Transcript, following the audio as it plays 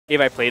if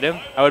I played him,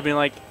 I would have been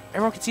like,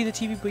 everyone can see the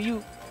TV but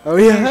you. Oh,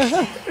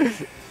 yeah.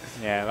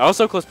 Yeah, I was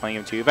so close playing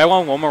him, too. If I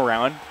won one more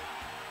round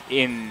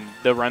in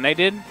the run I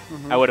did,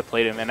 I would have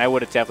played him, and I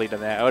would have definitely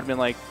done that. I would have been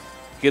like,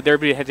 there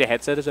would be a headset,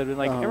 so I would have been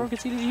like, everyone can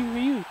see the TV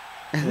but you.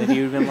 And then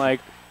he would have been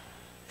like,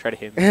 try to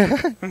hit me.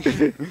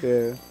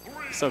 Yeah.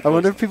 So I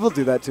wonder if people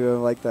do that to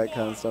him, like that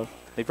kind of stuff.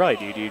 They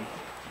probably do,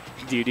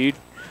 dude.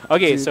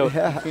 Okay, so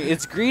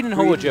it's Greed and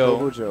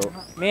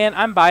Hobojoe. Man,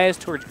 I'm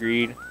biased towards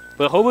Greed,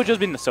 but Hobojoe's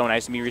been so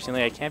nice to me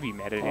recently. I can't be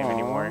mad at him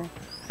anymore.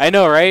 I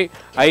know, right?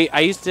 I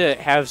used to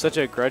have such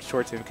a grudge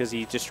towards him because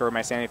he destroyed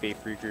my Santa Fe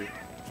free group.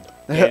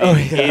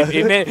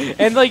 It meant,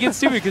 and like it's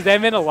stupid because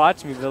that meant a lot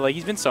to me. But like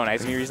he's been so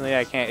nice to me recently,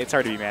 I can't. It's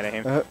hard to be mad at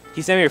him.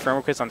 He sent me a friend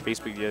request on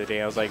Facebook the other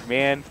day. I was like,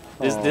 man,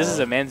 this is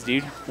immense,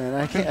 dude. Man,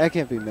 I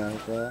can't be mad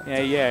at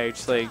that. Yeah. It's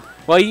just like,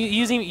 well, he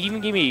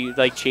even gave me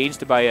like change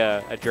to buy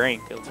a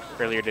drink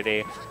earlier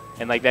today,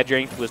 and like that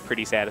drink was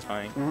pretty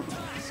satisfying.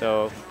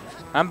 So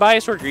I'm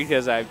biased toward Greed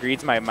because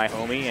Greed's my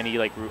homie and he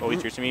like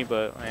always cheers to me.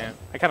 But man,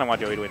 I kind of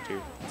want Joey to win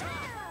too.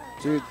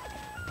 Dude,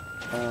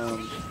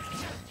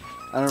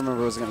 I don't remember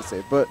what I was gonna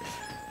say, but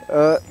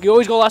you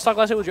always go last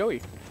hit with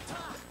Joey.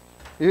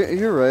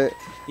 You're right.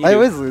 I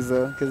always lose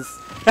though, because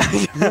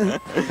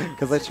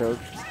I choke.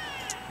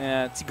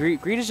 Yeah,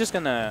 Greed is just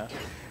gonna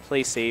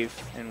play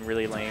safe and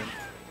really lame.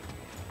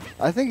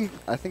 I think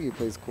he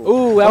plays cool.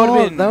 Ooh, that would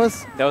have been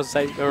that was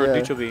side or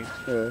neutral B.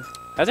 Yeah.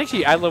 That's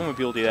actually I love when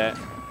people do that.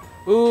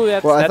 Ooh,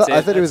 that's well, that's it.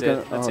 I thought he was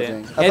gonna.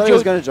 I thought he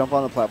was gonna jump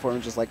on the platform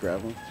and just like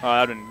grab him. Oh,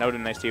 that would have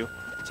been nice too.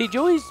 See,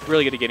 Joey's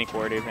really good at getting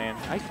forwarded, man.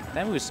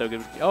 That move is so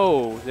good.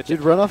 Oh,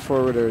 dude, run off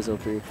forwarder is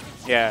OP.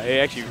 Yeah,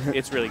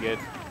 it's really good.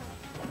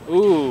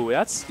 Ooh,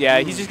 he's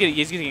just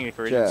getting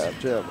conversions.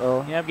 Jab.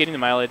 Oh. Yeah, I'm getting the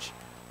mileage.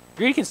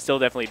 Greed can still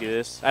definitely do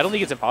this. I don't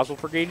think it's impossible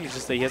for Greed. It's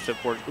just that he has to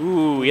work.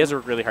 Ooh, he has to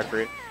work really hard for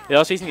it. If I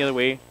was facing the other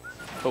way,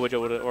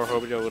 Hobojoe would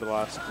have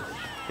lost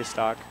his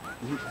stock.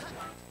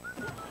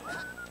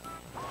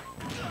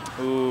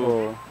 Ooh.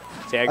 Oh.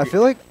 See, I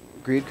feel like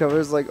Greed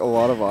covers like a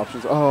lot of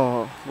options.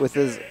 Oh, with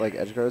his like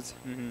edge guards.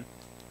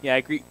 Yeah, I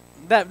agree.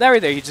 That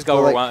right there, he just got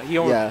over one. He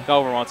got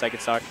over 1 second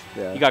stock.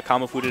 Yeah. He got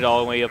combo fooded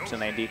all the way up to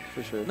 90.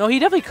 For sure. No, he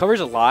definitely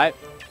covers a lot.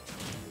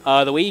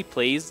 The way he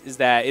plays is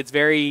that it's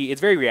very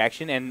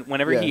reaction, and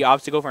whenever he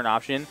opts to go for an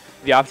option,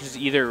 the option is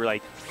either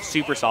like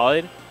super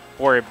solid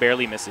or it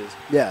barely misses.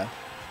 Yeah.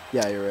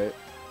 Yeah, you're right.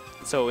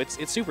 So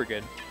it's super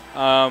good.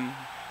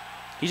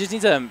 He just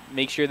needs to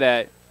make sure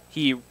that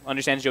he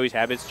understands Joey's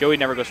habits. Joey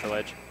never goes for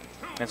ledge,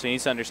 and so he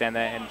needs to understand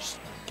that and just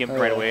give him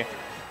right away.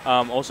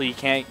 Also, he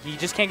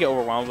just can't get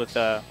overwhelmed with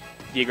the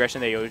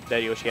aggression that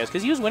Yoshi has,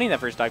 because he was winning that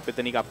first stock, but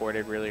then he got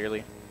boarded really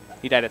early.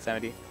 He died at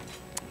 70.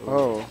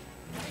 Oh.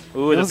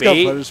 Ooh, the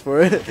bait. Got punished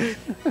for it.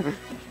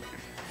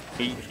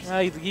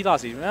 he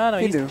lost stage. No,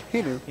 he knew.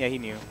 Yeah, he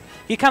knew.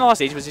 He kind of lost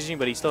stage position,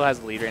 but he still has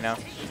the lead right now.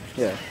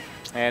 Yeah.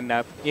 And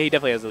yeah, he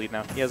definitely has the lead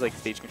now. He has like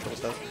stage control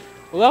stuff.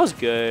 Well, that was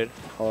good.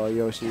 Oh,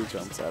 Yoshi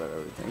jumps out of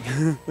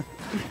everything.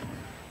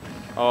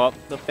 Oh,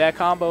 the fat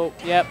combo.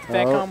 Yep,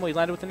 fat combo. He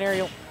landed with an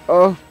aerial.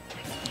 Oh.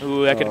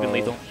 Ooh, that could have been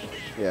lethal.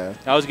 Yeah.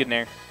 That was good in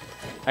air.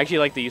 I actually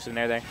like the use of an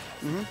air there.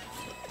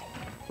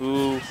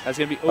 Ooh, that's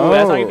gonna be. Ooh,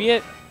 that's not gonna be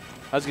it.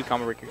 That was a good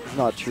combo breaker. It's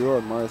not true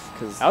on Marth,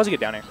 because that was a good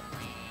down air.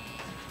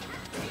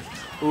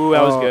 Ooh,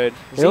 that was good.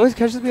 It always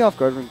catches me off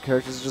guard when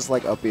characters just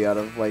like up B out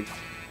of like.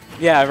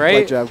 Yeah, right.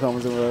 Like jab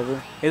combos and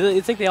whatever.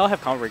 It's like they all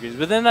have combo breakers,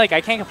 but then like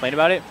I can't complain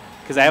about it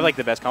because I have like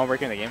the best combo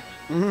breaker in the game.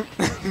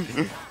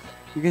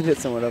 You can hit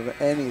someone out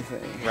of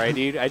anything. Right,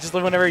 dude. I just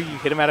love whenever you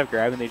hit them out of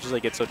grab and they just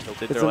like get so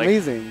tilted. It's They're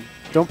amazing.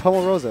 Like, don't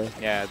pummel Rosa.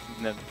 Yeah,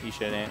 no, you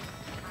shouldn't.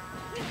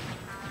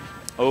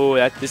 Oh,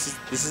 this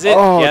is it.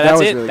 Oh, yeah,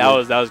 that's it. Really that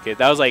was good.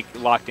 That was like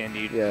locked in,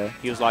 dude. Yeah.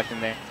 He was locked in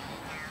there.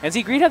 And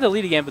see, Greed had the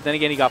lead again, but then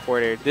again he got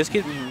forwarded. This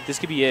could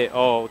be it.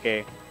 Oh,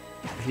 okay.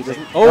 He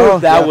doesn't. Oh,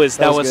 that was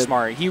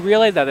smart. He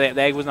realized that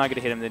the egg was not going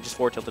to hit him, then just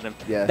forward tilted him.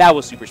 Yeah. That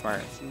was super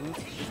smart.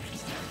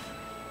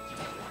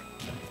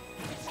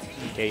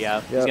 Okay, yeah.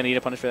 He's going to need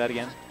a punish for that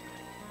again.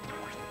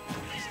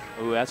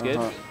 Ooh, that's good.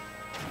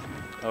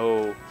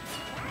 Oh.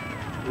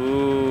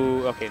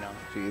 Ooh, okay, no.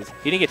 Jeez.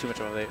 He didn't get too much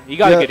of it. He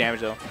got a good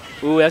damage, though.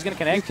 Ooh, that's going to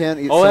connect. You can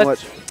eat so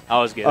much. That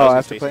was good. Oh, I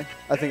have to play?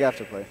 I think I have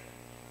to play.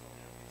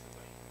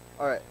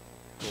 All right.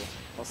 Cool.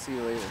 I'll see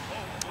you later.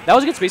 That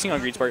was good spacing on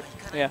Greed's part.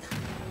 Yeah.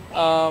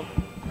 Kind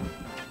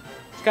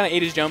of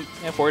ate his jump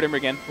and forward him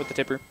again with the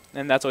tipper,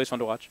 and that's always fun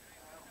to watch.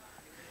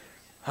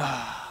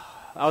 That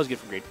was good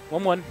for Greed.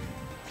 1-1.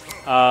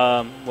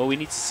 What we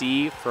need to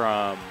see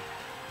from...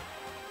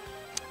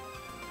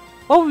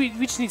 Well, we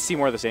just need to see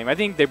more of the same. I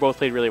think they both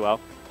played really well.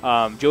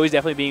 Joey's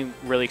definitely being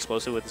really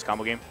explosive with his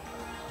combo game.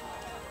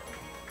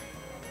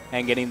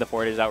 And getting the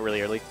forwarders out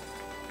really early.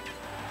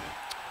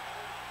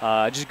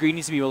 Just Greed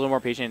needs to be a little more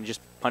patient and just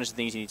punish the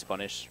things he needs to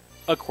punish.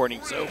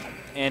 According so.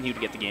 And he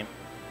would get the game.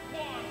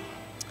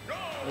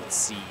 Let's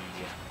see.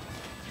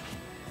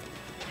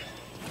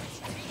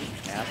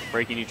 Yeah,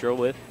 breaking neutral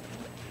with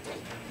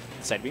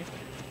side B.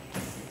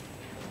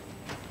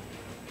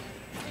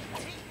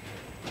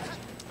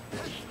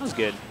 That was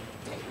good.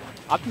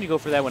 opting to go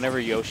for that whenever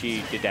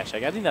Yoshi did dash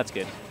attack. I think that's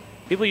good.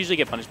 People usually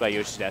get punished by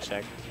Yoshi's dash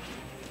attack.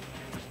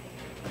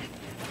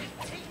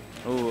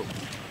 Ooh,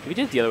 if he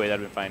did it the other way, that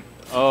would have been fine.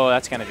 Oh,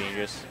 that's kind of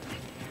dangerous.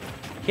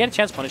 He had a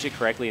chance to punish it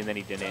correctly, and then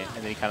he didn't, and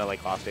then he kind of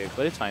like lost it,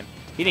 but it's fine.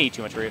 He didn't eat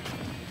too much for it.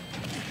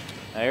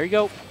 There you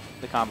go,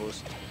 the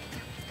combos.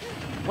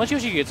 Once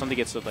Yoshi gets something,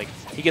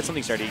 he gets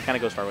something started, he kind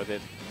of goes far with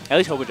it. At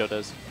least Hobojoe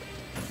does,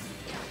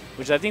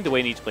 which is, I think, the way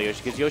you need to play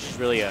Yoshi, because Yoshi's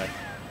really a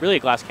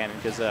glass cannon,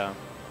 because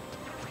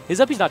his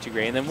up B's not too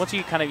great, and then once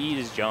you kind of eat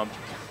his jump,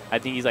 I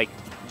think he's like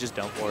just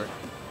done for.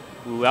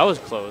 Ooh, that was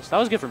close. That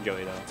was good from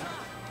Joey though.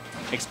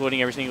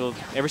 Exploding every single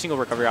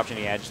recovery option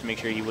he had just to make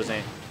sure he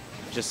wasn't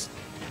just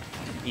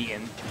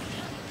eaten.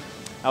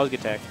 That was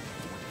good tech.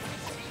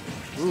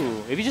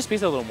 Ooh, if he just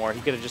spaced out a little more,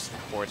 he could have just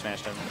forward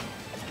smashed him.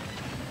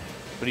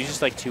 But he's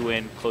just like 2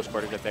 in close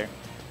quarters up there.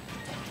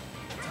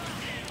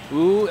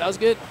 Ooh, that was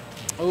good.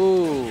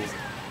 Ooh,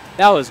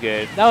 that was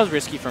good. That was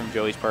risky from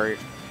Joey's part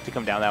to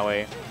come down that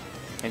way.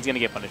 And he's going to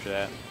get punished for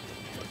that.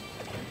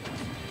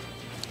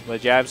 But the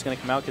jab's going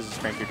to come out because it's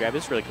frame through jab.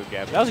 It's a really quick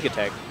jab. That was a good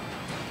tech.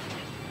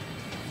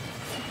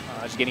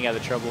 Just getting out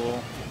of the trouble.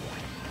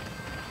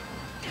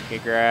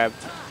 Get grabbed.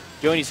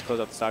 Joey needs to close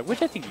out the stock,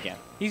 which I think he can.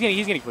 He's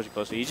getting push it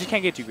closer. You just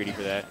can't get too greedy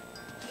for that.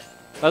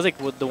 That was like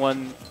the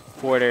one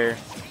forwarder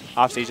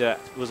off stage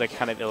that was like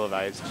kind of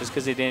ill-advised, just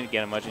because they didn't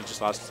get him much and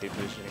just lost stage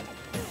positioning.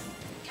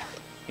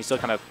 He's still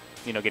kind of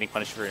getting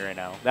punished for it right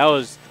now. That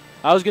was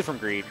good from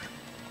Greed.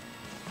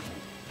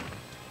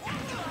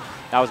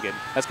 That was good.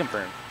 That's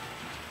confirmed.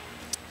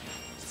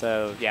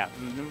 So yeah,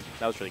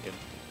 that was really good.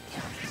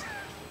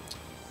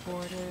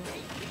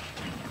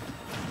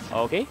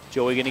 Okay,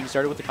 Joey getting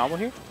started with the combo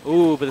here.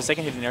 Ooh, but the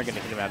second hit in air going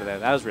to hit him out of that.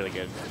 That was really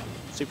good.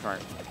 Super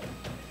smart.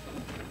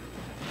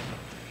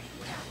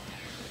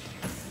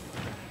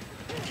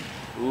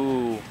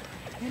 Ooh.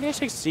 Man,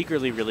 Ashtek's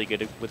secretly really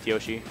good with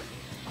Yoshi.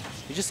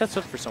 He just sets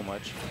up for so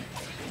much.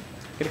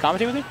 Get a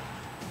commentate with it?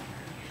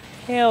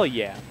 Hell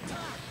yeah.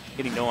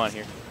 Getting no on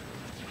here.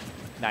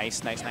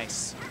 Nice, nice,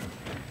 nice.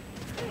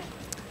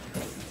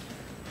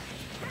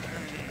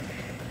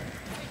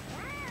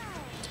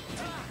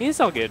 He's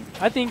all good.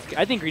 I think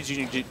Greed's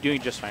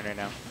doing just fine right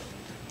now.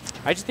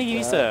 I just think he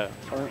needs to.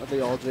 Aren't they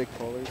all Jake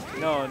Paulers?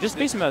 No, just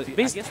space him out.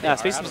 Space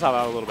himself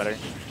out a little better.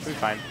 He'll be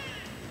fine.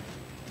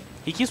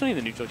 He keeps winning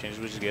the neutral changes,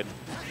 which is good.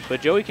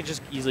 But Joey can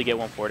just easily get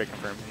 1-4 to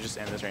confirm and just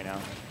end this right now,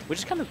 which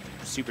is kind of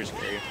super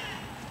scary.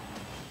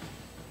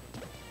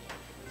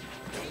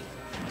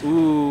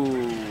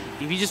 Ooh,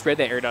 if he just read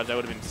that air dodge, that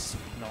would have been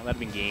that'd have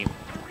been game.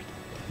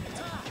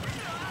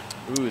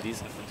 Ooh,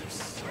 these are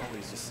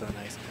always just so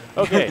nice.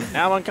 Okay,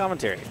 now I'm on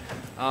commentary.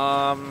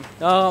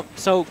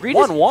 So Greed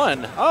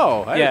 1-1.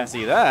 Oh, I didn't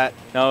see that.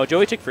 No,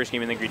 Joey took first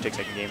game and then Greed took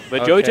second game.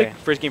 But Joey took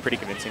first game pretty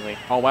convincingly.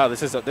 Oh wow,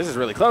 this is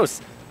really close.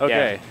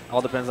 Okay, yeah.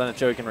 All depends on if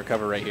Joey can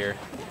recover right here.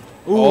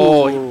 Ooh.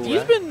 Oh,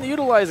 he's been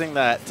utilizing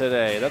that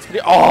today. That's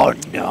pretty. Oh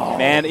no,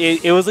 man,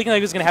 it was looking like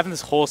it was gonna happen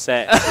this whole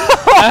set.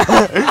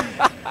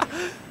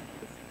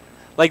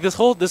 Like this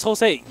whole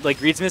set, like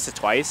Greed's missed it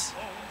twice,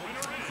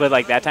 but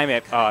like that time,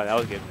 that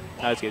was good.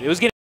 That was good. It was getting.